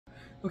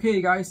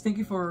Okay guys, thank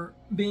you for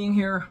being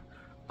here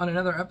on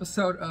another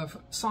episode of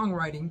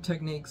Songwriting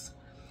Techniques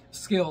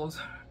Skills.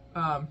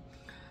 I've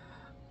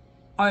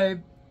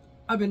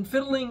been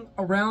fiddling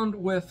around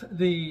with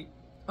the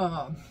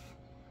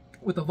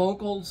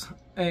vocals,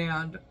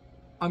 and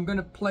I'm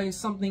gonna play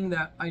something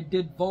that I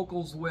did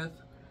vocals with,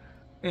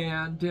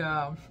 and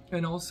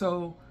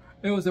also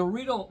it was a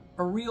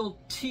real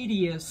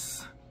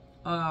tedious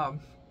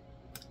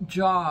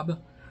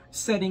job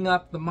setting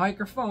up the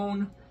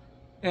microphone.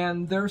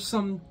 And there's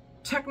some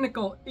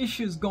technical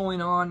issues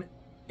going on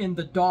in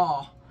the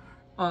DAW.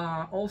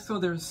 Also,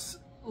 there's,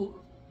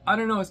 I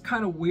don't know, it's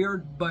kind of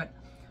weird, but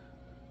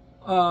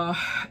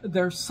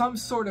there's some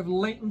sort of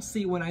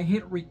latency when I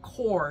hit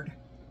record,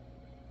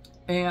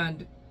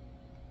 and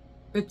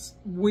it's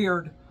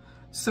weird.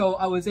 So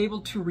I was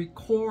able to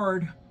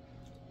record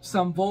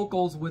some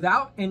vocals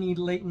without any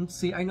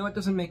latency. I know it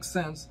doesn't make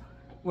sense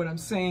what I'm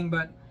saying,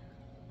 but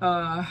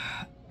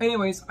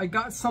anyways, I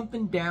got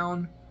something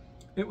down.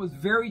 It was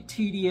very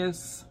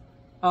tedious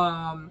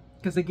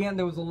because again,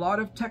 there was a lot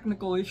of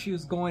technical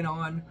issues going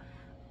on,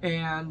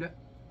 and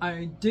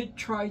I did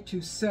try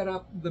to set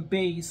up the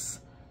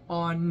bass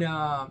on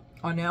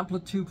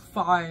amplitude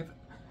 5,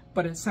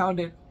 but it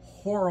sounded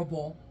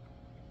horrible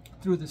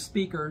through the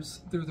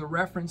speakers, through the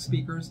reference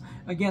speakers.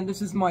 Again,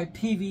 this is my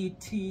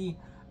PVT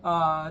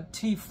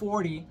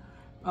T40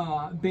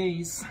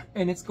 bass,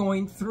 and it's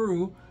going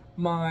through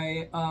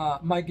my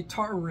my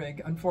guitar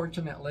rig,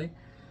 unfortunately.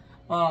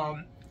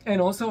 And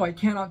also, I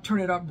cannot turn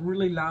it up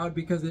really loud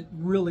because it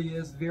really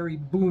is very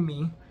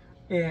boomy,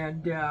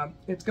 and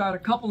it's got a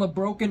couple of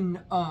broken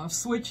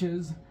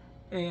switches,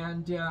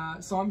 and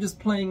so I'm just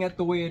playing it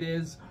the way it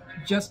is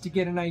just to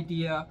get an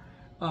idea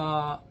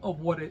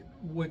of what it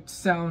would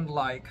sound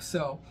like.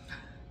 So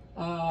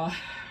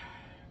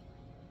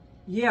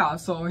yeah,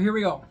 so here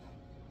we go.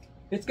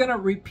 It's gonna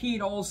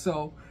repeat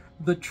also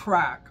the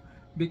track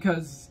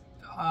because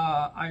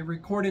I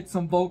recorded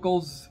some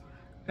vocals,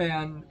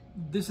 and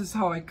this is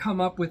how I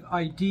come up with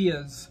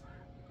ideas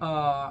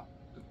for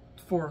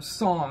a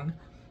song.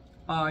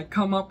 I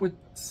come up with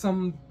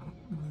some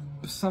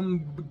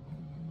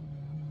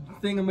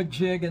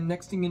thingamajig, and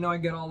next thing you know, I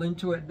get all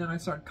into it, and then I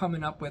start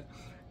coming up with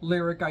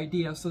lyric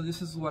ideas. So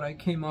this is what I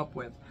came up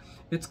with.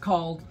 It's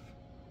called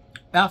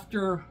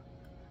the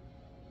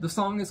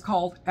song is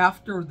called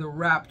After the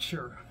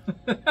Rapture.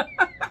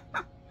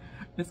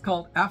 It's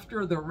called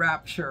After the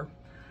Rapture.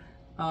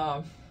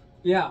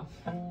 Yeah.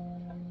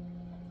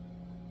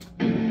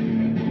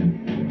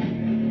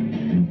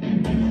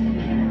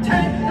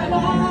 Take them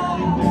all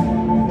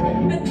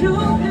into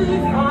the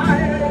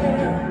fire.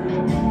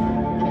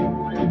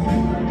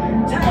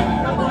 Take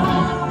them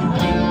all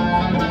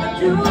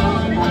into the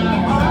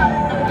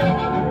fire.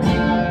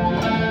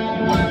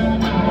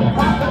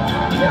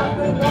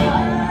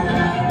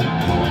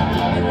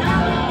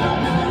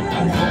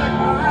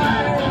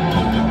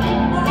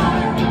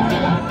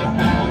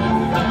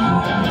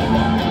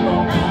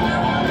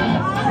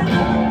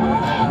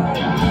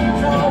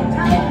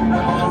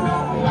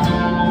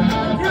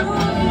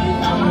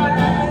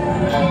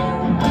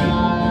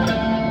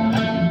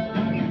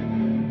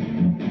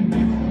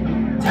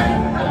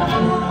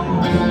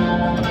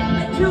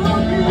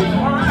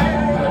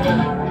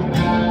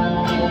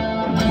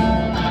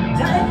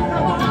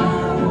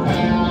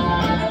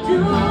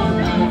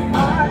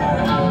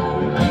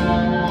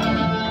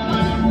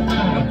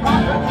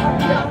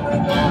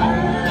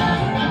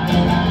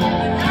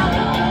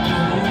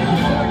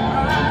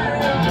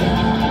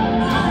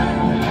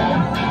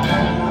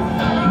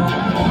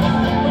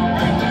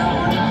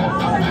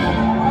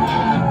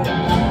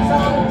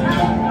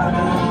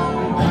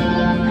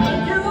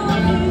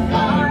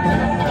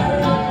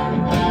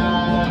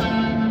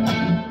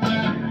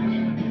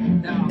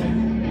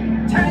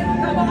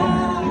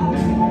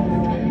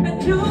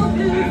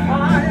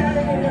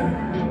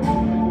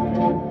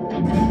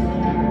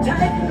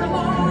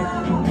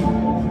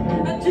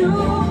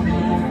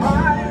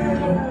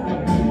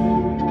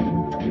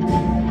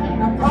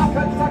 The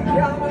prophets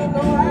tell me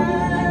the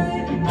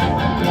way,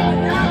 and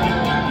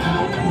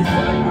now is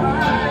the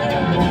cry.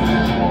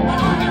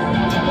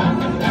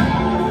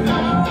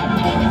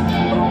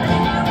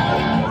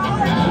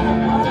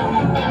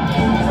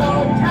 So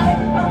take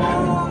them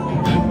all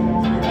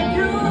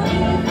into the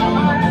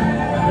fire.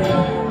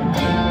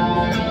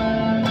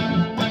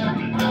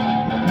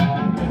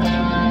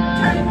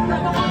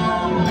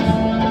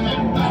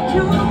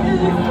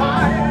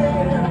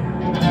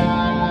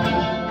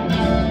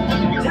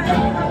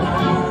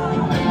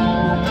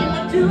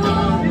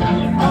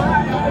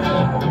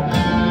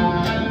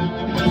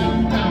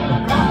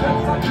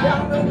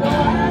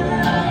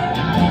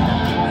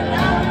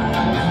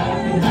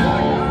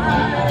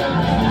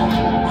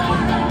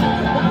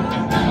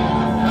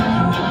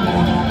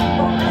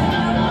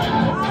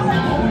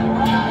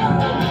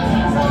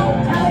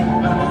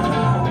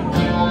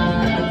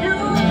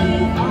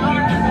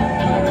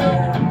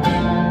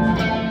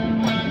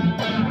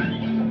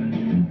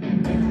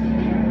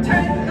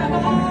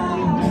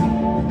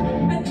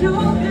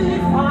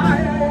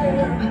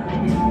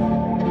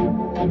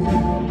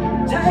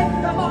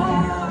 Take them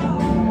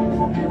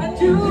all, and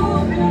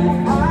you'll be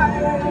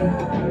fine.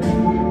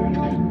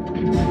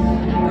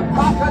 The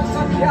prophets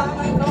are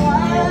killing the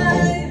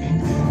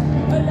waves,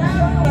 and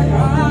now the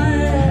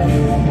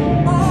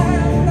crying. I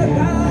am the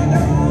God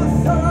of all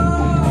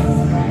sorrows,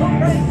 who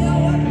bring you a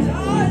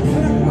time to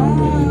the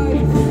cry.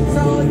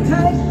 So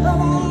take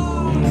them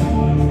all,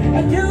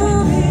 and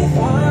you'll be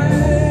fine.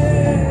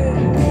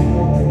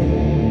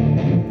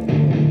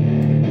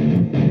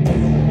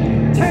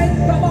 Take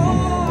them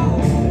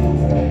all,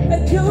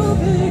 and you'll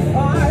be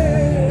fine.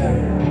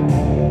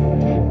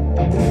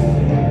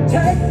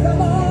 Take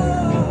them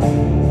all,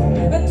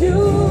 and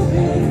you'll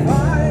be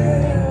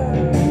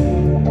fine.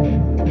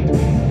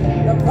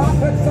 The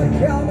prophets are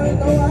killing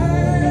the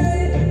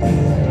way,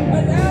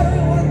 and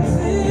everyone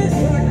sees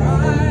the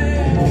cry.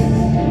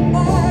 I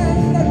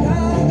am the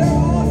God of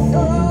all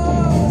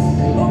sorrows,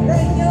 who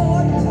bring you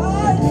a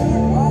time to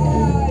the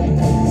cry.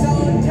 So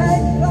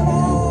take them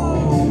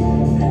all,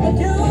 and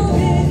you'll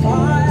be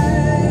fine.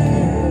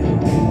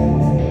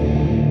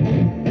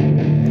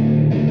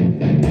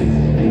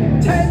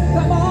 Take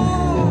them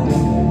all,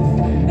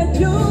 and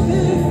you'll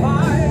be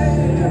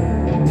fine.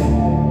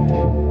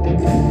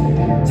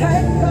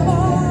 Take them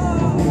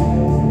all,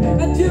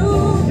 and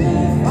you'll be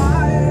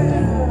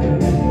fine.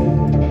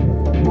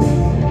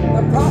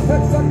 The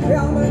prophets are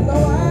killing the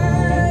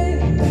way,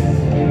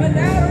 and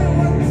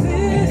everyone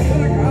sees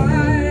the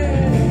cry.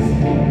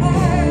 I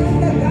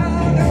am the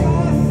God of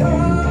all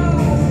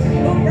sorrows,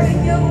 who bring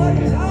you a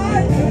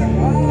time to the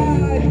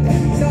cry.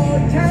 So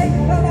take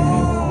them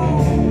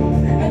all,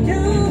 and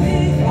you'll be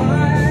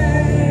fine.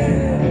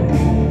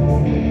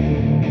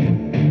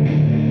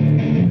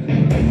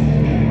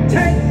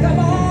 Take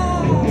them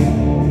all,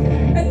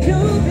 and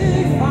you'll be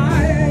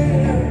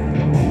fine.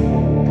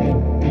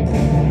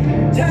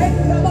 Take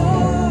them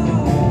all,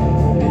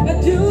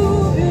 and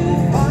you'll be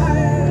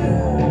fine.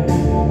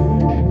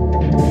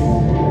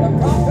 The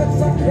prophets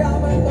are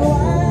killing the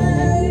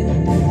way,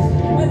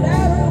 and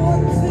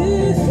everyone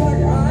sees the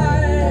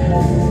cry.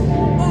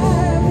 I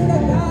am the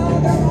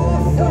God of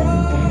all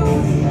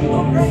sorrows, who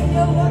bring you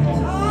a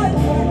time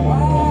to the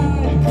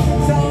cry.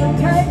 So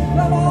take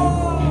them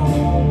all,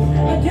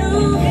 and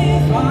you'll be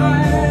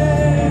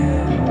fine.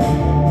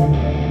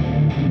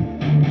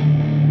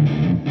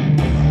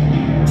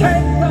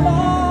 Take them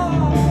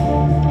all,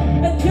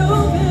 and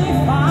you'll be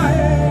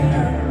fine.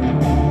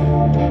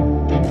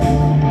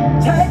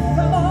 Take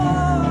them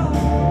all,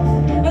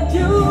 and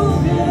you'll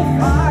be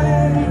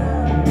fine.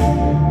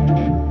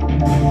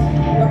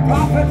 The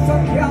prophets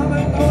are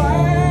killing the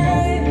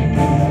way,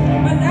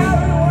 and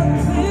everyone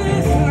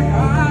sees the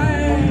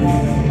cry.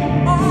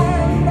 I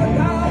am the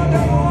God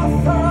of all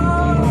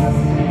sorrows,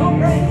 who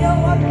bring you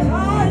a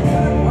time to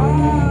the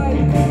cry.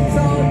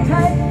 So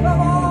take them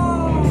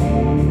all,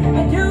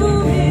 and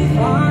you'll be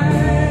fine.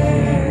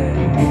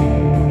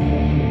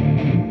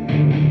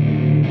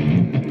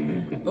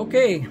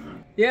 Okay,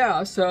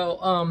 yeah,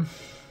 so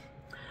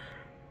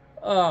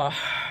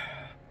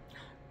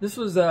this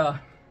was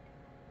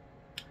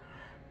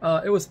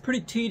it was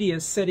pretty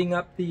tedious setting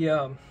up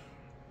the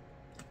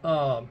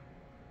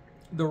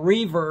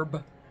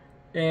reverb,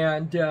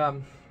 and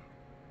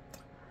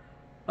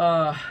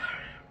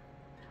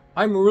I'm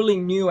really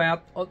new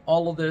at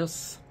all of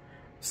this,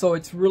 so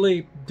it's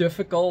really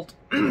difficult.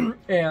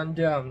 And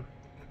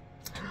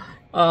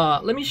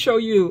let me show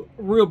you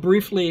real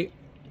briefly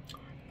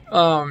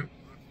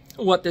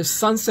what this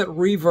sunset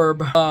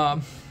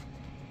reverb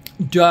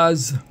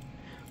does,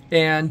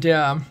 and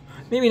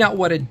maybe not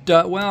what it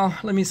does. Well,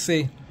 let me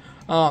see.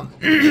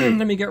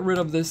 Let me get rid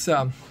of this.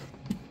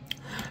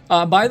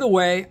 By the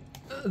way,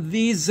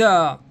 these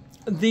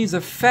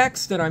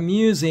effects that I'm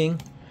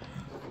using,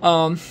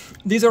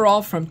 these are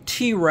all from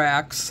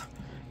TRackS,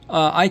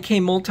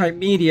 IK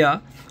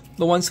Multimedia,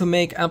 the ones who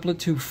make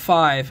Amplitude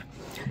 5.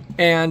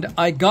 And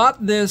I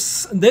got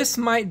this. This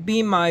might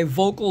be my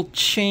vocal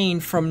chain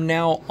from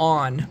now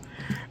on,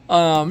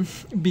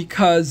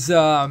 because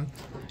and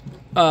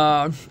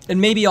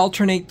maybe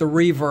alternate the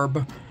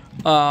reverb.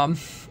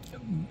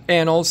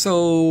 And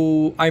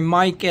also I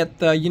might get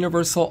the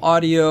Universal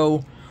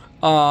Audio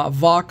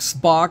Vox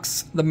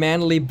box, the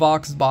Manly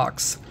Vox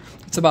box.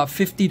 It's about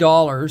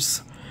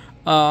 $50.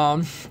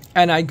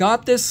 And I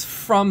got this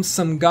from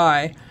some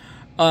guy.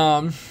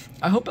 I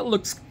hope it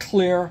looks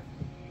clear.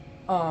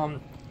 I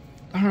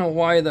don't know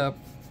why the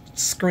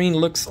screen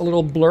looks a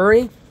little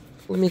blurry.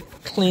 Let me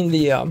clean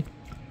the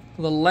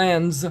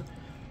lens.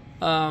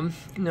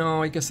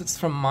 No, I guess it's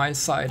from my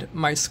side,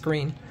 my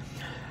screen.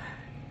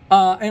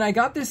 And I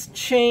got this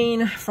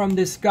chain from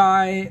this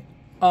guy,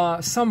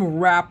 some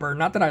rapper.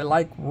 Not that I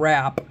like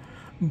rap,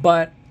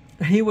 but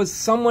he was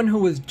someone who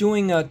was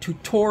doing a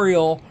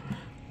tutorial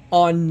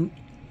on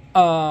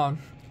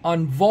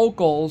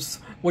vocals.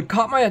 What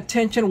caught my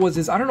attention was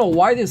this. I don't know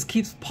why this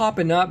keeps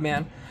popping up,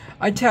 man.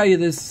 I tell you,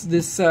 this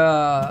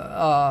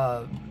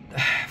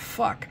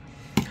fuck.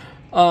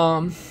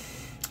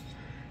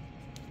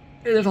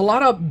 There's a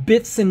lot of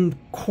bits and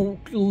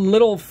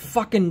little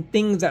fucking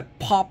things that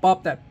pop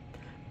up that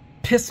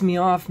piss me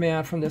off,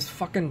 man, from this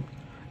fucking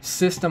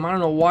system. I don't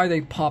know why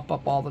they pop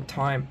up all the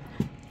time.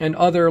 And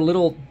other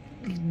little...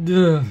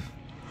 this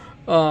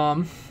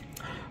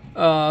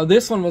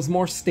one was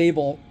more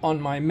stable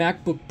on my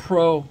MacBook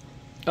Pro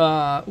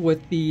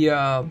with the...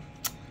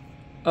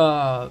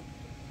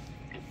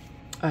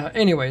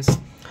 anyways,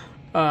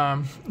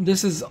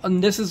 this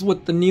is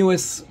with the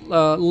newest,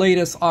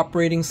 latest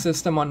operating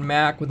system on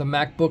Mac with a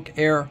MacBook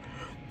Air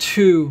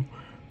 2,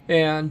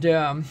 and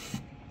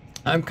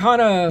I'm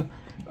kind of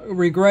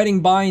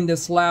regretting buying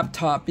this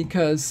laptop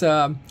because,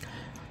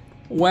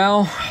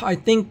 well, I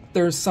think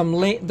there's some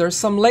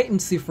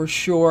latency for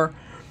sure,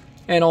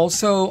 and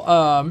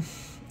also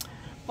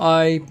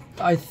I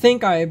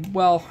think I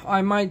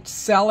might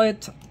sell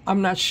it.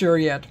 I'm not sure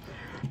yet.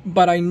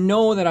 But I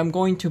know that I'm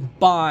going to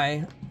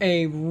buy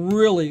a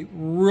really,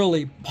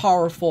 really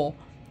powerful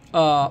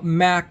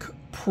Mac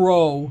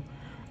Pro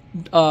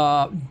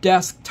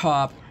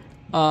desktop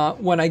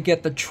when I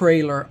get the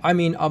trailer. I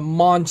mean, a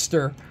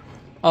monster,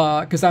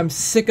 because I'm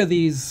sick of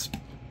these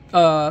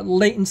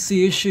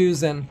latency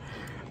issues. And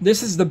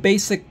this is the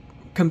basic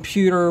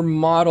computer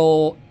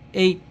model,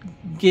 8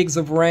 gigs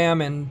of RAM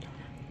and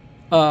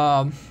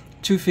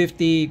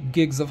 250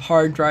 gigs of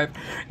hard drive.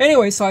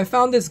 Anyway, so I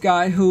found this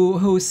guy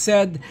who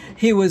said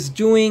he was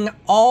doing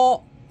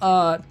all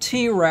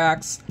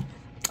TRackS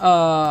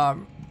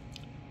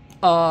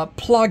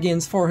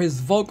plugins for his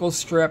vocal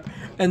strip,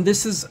 and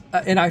this is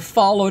and I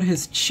followed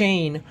his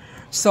chain.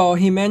 So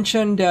he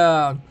mentioned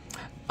I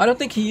don't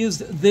think he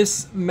used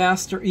this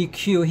master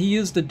EQ. He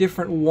used a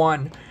different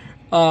one,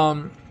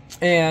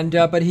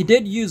 but he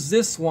did use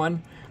this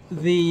one,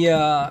 the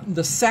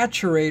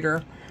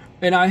saturator.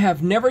 And I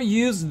have never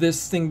used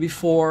this thing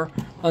before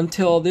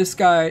until this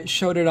guy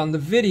showed it on the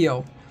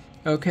video,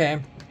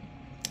 okay?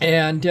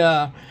 And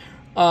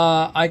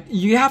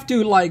you have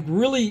to like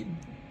really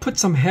put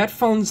some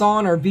headphones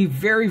on or be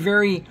very,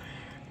 very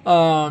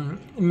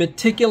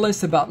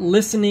meticulous about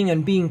listening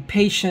and being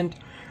patient,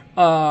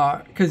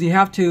 because you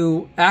have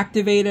to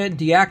activate it,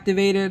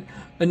 deactivate it.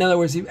 In other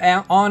words, you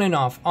on and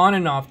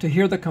off to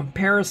hear the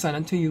comparison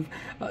until you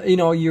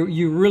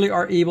really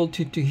are able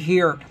to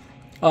hear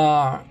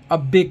a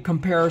big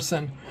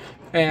comparison,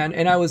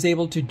 and I was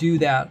able to do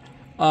that.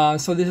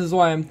 So this is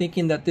why I'm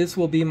thinking that this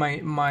will be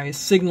my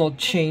signal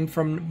chain,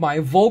 from my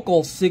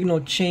vocal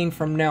signal chain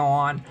from now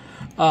on,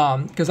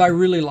 because I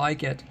really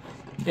like it.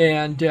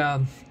 And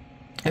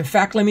in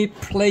fact, let me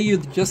play you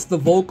just the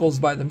vocals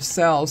by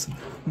themselves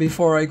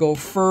before I go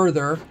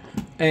further.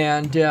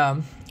 And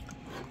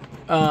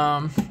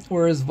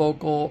where is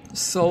vocal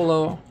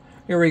solo?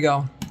 Here we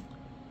go.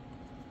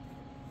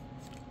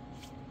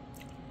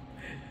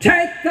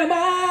 Take them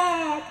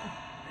off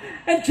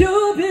and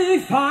you'll be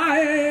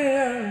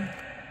fine.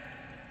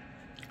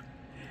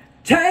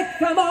 Take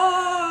them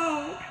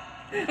off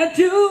and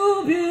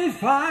you'll be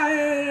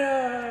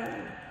fine.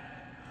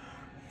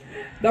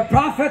 The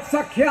prophets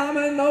are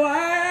coming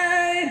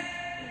away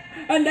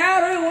and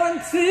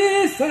everyone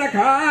sees and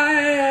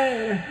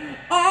cry.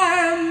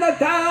 I'm the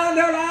down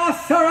there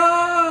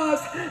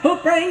Lazarus who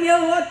bring you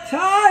a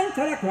time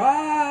to the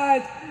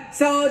Christ.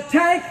 So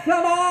take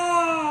them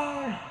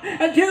on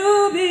and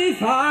you'll be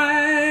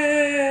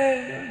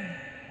fine.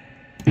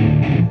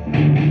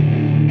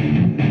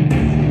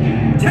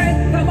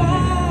 Take them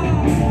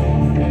on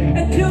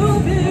and you'll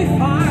be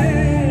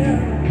fine.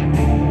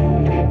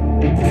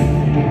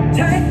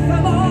 Take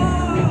them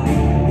on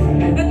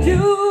and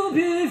you'll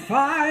be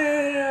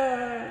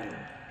fine.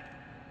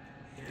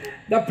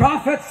 The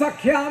prophets are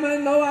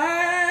coming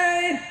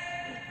away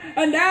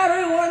and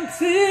everyone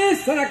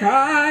sees and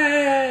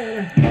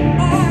cry.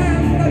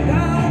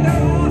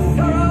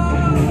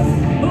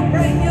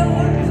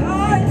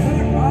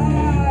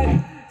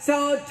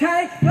 So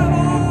take them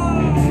all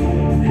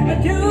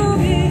and you'll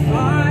be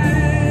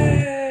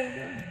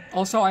fine.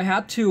 Also, I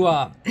had to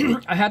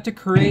I had to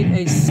create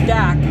a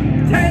stack.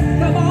 Take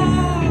them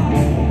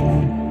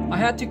all. I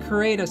had to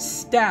create a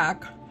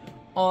stack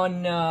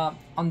on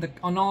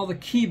all the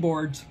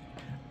keyboards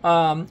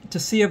to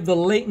see if the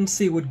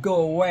latency would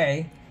go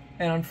away,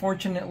 and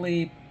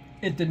unfortunately,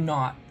 it did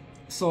not.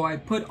 So I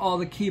put all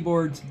the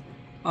keyboards,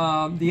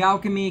 the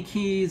Alchemy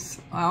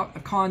keys,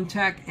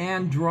 Kontakt,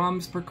 and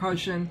drums,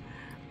 percussion,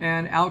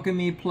 and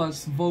Alchemy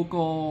plus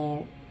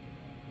vocal,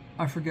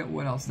 I forget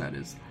what else that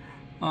is.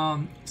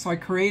 So I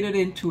created it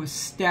into a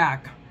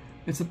stack.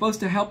 It's supposed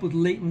to help with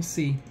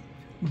latency,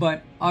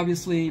 but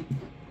obviously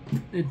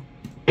it,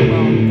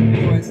 well,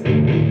 anyways,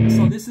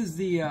 so this is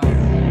the,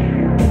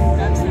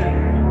 that's it.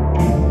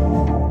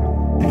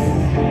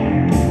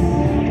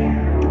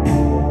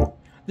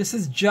 This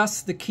is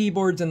just the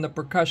keyboards and the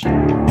percussion.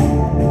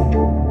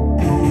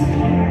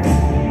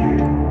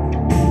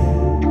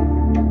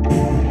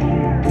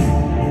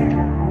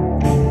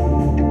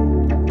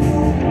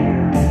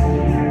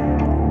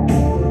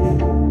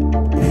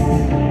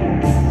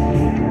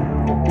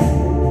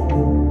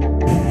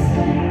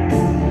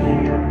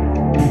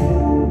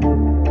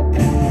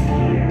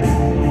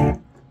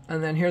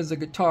 And then here's the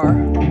guitar.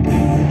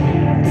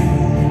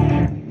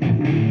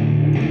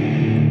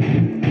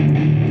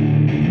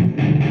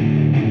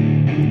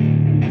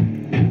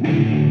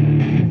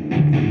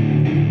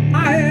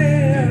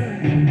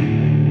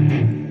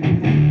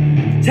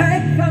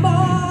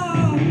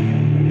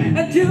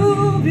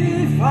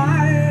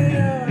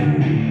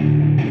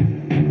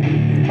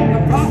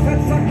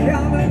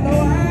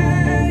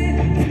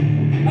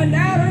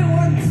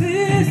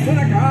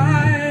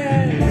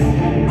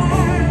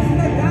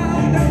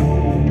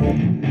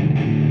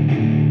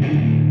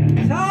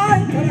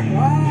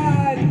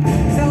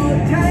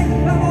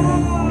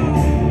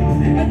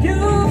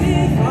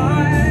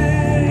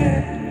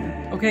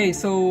 Okay,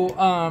 so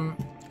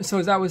so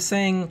as I was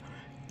saying,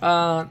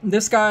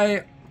 this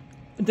guy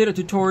did a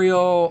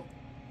tutorial,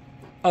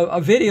 a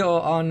video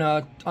on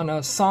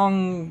a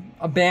song,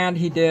 a band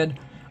he did,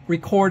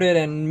 recorded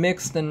and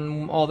mixed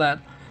and all that,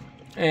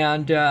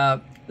 and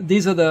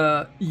these are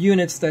the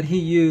units that he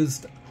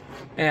used.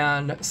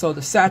 And so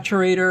the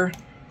saturator,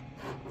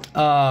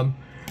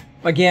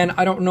 again,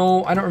 I don't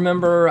know, I don't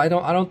remember, I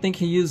don't think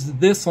he used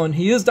this one.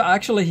 He used,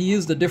 actually he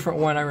used a different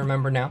one, I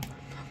remember now.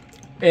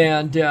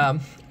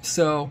 And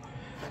so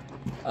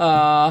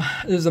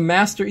there's a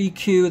master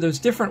EQ, there's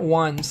different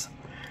ones.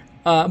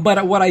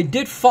 But what I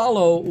did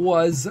follow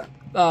was,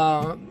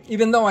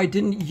 even though I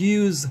didn't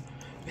use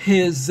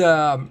his,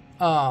 even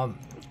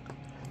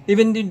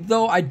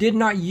though I did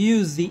not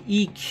use the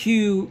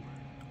EQ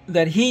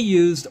that he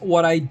used,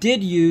 what I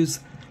did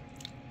use,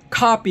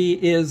 copy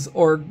is,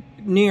 or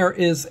near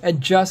is,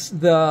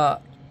 adjust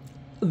the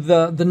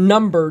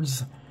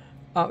numbers,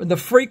 the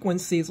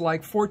frequencies,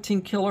 like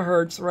 14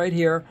 kilohertz right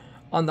here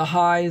on the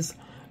highs.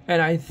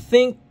 And I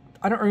think,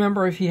 I don't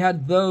remember if he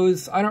had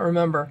those, I don't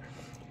remember.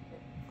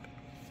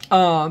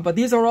 But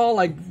these are all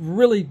like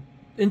really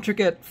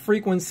intricate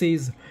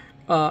frequencies,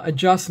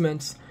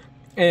 adjustments.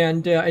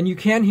 And you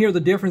can hear the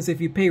difference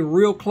if you pay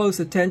real close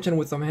attention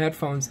with some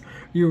headphones.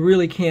 You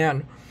really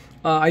can.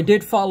 I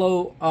did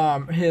follow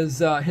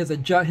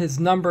his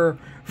number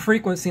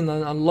frequency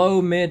on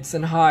low, mids,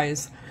 and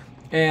highs,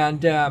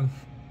 and I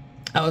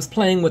was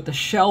playing with the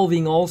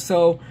shelving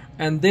also,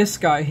 and this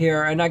guy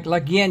here. And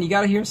again, you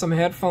got to hear some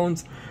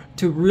headphones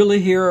to really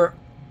hear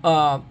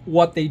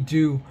what they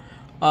do.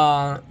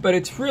 But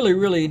it's really,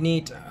 really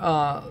neat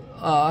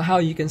how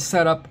you can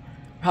set up,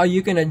 how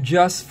you can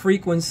adjust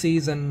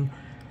frequencies. And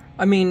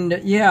I mean,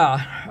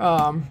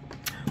 yeah,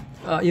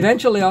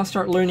 eventually I'll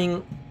start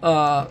learning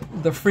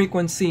the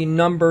frequency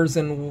numbers,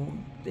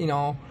 and you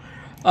know,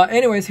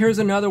 anyways, here's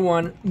another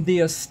one,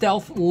 the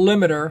stealth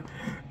limiter.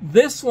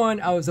 This one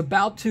I was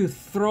about to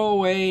throw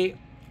away,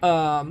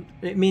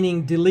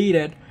 meaning delete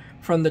it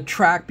from the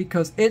track,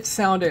 because it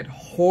sounded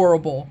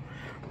horrible.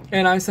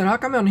 And I said, how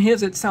come on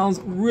his it sounds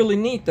really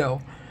neat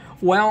though?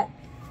 Well,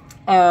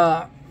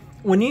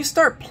 when you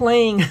start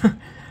playing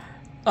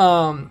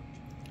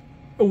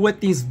with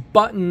these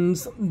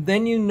buttons,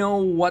 then you know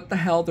what the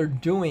hell they're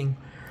doing.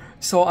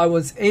 So I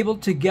was able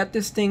to get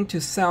this thing to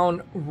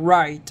sound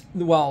right.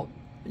 Well,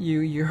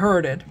 you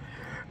heard it.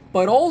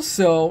 But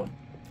also,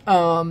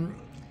 I'm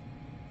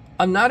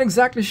not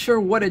exactly sure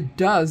what it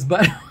does,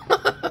 but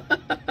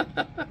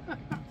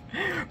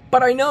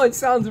but I know it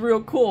sounds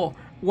real cool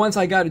once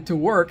I got it to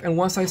work, and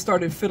once I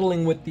started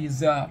fiddling with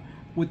these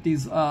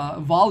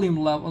volume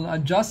level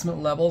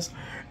adjustment levels.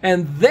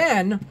 And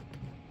then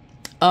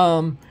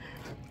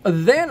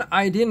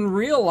I didn't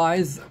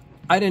realize,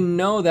 I didn't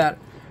know that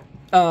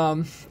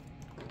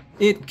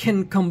it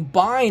can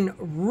combine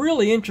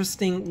really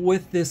interesting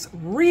with this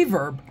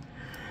reverb.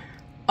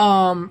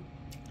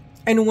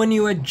 And when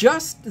you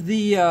adjust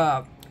the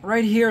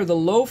right here,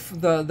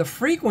 the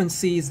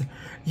frequencies,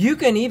 you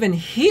can even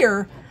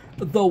hear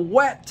the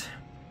wet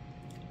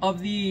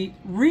of the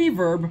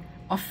reverb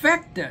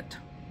affect it,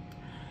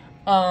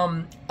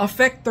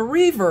 affect the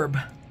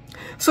reverb.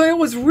 So it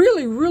was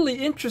really, really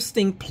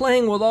interesting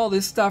playing with all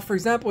this stuff. For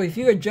example, if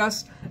you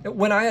adjust,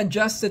 when I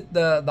adjusted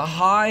the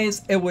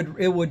highs, it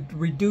would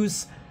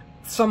reduce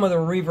some of the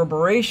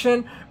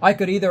reverberation. I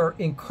could either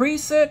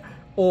increase it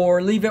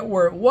or leave it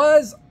where it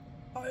was.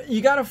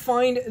 You got to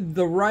find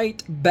the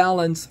right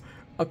balance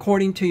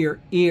according to your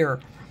ear,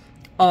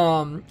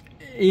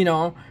 you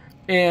know.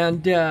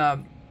 And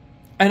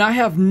I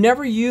have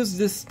never used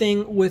this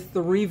thing with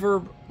the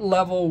reverb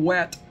level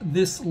wet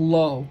this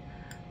low.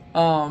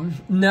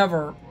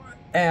 Never.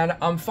 And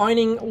I'm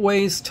finding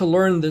ways to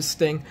learn this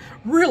thing.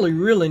 Really,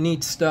 really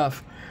neat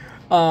stuff.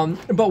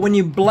 But when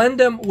you blend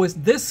them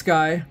with this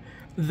guy,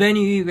 then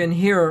you even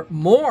hear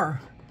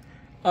more.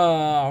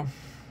 I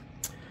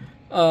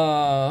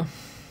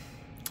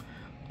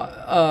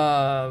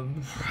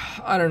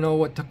don't know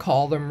what to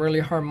call them, really.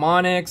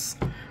 Harmonics,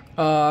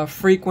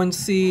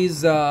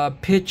 frequencies,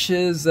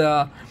 pitches,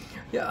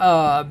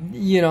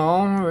 you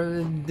know,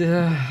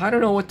 I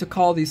don't know what to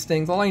call these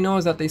things. All I know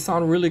is that they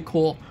sound really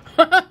cool.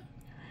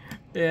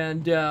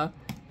 And let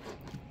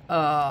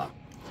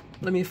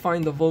me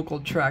find the vocal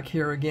track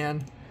here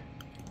again.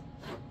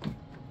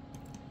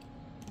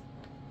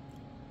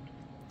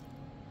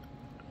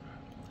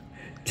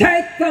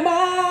 Take them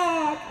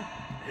off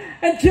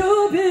and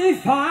you'll be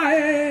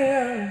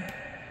fine.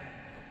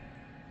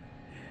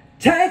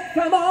 Take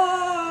them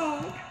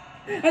off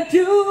and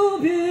you'll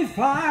be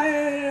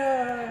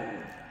fine.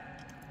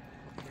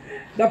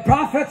 The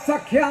prophets are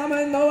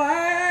coming the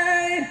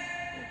way,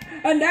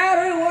 and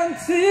everyone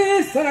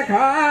sees and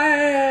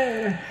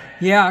cry.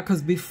 Yeah,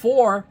 because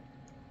before,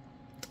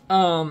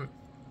 man,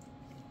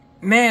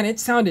 it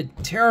sounded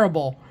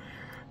terrible.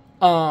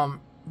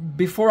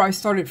 Before I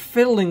started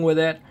fiddling with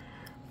it,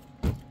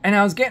 and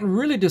I was getting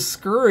really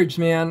discouraged,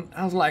 man.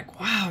 I was like,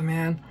 wow,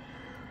 man.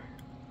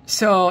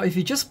 So if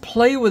you just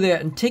play with it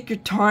and take your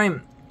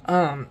time,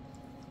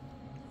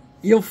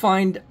 you'll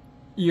find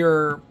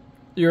your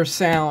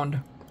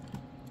sound.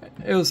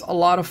 It was a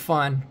lot of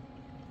fun.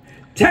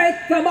 Take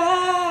the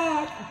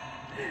mark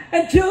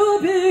and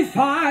you'll be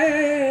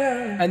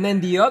fine. And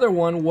then the other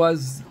one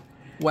was,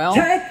 well,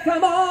 take the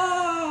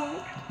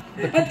mark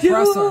and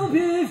you'll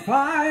be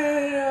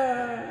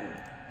fine.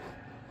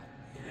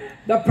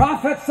 The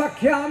prophets are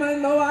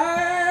coming the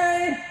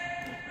way,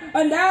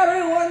 and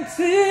everyone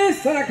sees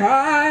to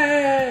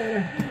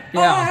cry.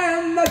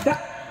 Yeah.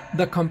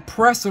 The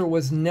compressor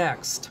was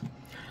next.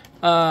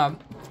 And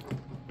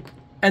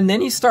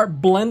then you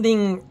start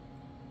blending.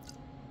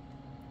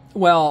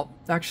 Well,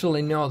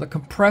 actually, no. The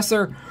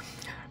compressor.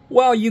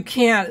 Well, you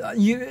can't.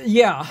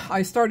 Yeah.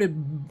 I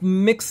started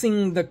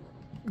mixing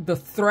the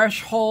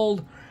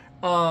threshold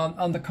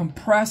on the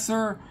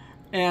compressor.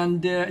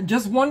 And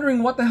just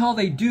wondering what the hell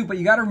they do, but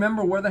you got to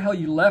remember where the hell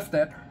you left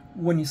it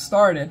when you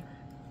started,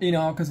 you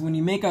know, because when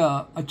you make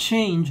a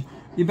change,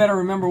 you better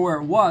remember where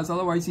it was,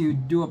 otherwise you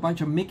do a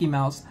bunch of Mickey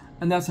Mouse,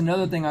 and that's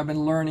another thing I've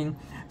been learning.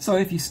 So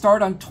if you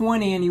start on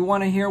 20 and you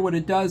want to hear what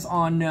it does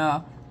on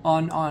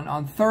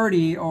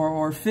 30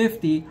 or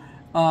 50,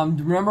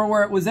 remember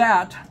where it was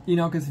at, you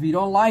know, because if you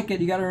don't like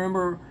it, you got to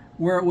remember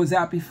where it was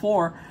at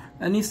before,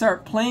 and you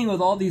start playing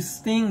with all these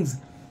things,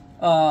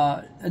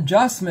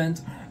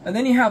 adjustments. And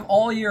then you have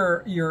all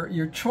your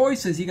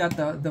choices. You got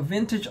the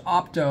vintage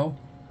opto.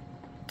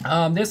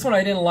 This one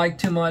I didn't like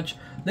too much.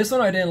 This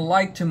one I didn't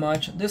like too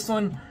much. This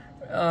one,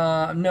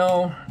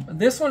 no.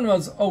 This one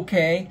was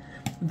okay.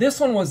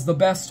 This one was the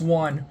best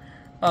one.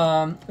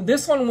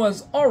 This one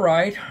was all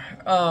right.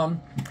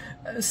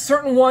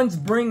 Certain ones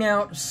bring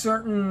out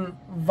certain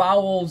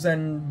vowels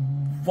and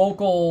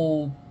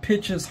vocal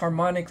pitches,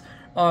 harmonics,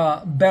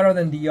 better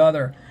than the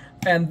other.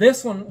 And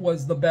this one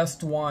was the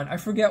best one. I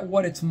forget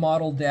what it's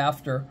modeled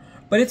after,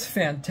 but it's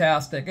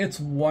fantastic. It's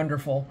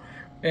wonderful.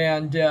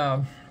 And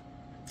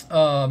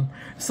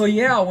so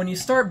yeah, when you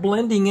start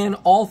blending in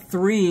all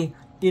three,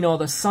 you know,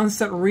 the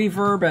sunset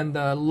reverb and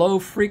the low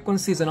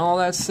frequencies and all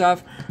that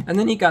stuff, and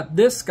then you got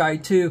this guy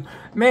too,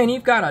 man,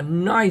 you've got a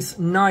nice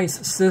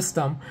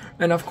system.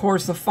 And of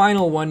course the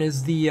final one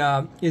is the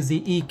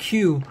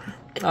EQ.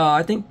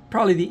 I think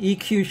probably the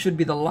EQ should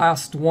be the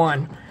last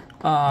one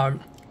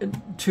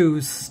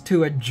to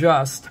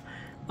adjust.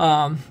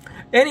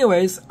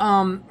 Anyways,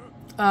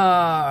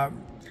 I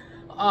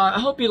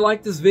hope you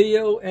liked this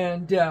video,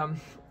 and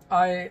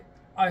I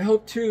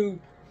hope to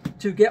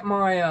get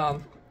my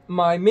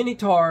my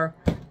Minitaur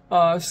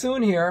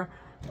soon here.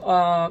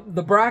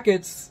 The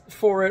brackets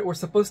for it were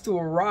supposed to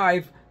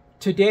arrive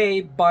today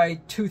by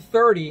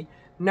 2:30.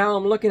 Now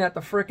I'm looking at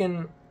the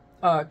frickin'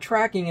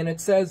 tracking, and it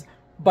says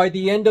by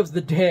the end of the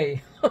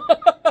day.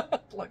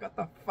 Like, what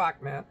the fuck,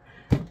 man?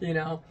 You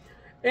know.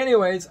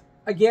 Anyways,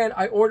 again,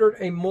 I ordered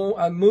a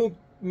MOOG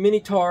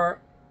Minitaur,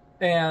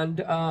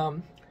 and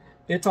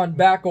it's on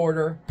back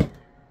order.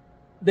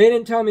 They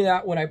didn't tell me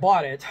that when I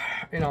bought it.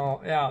 You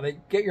know, yeah, they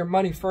get your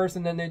money first,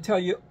 and then they tell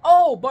you,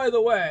 oh, by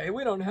the way,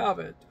 we don't have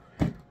it.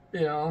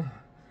 You know,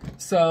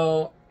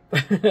 so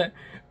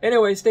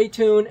anyway, stay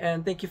tuned,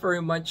 and thank you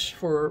very much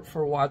for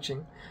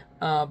watching.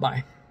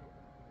 Bye.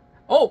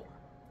 Oh,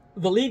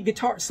 the lead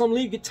guitar, some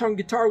lead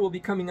guitar will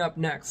be coming up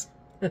next.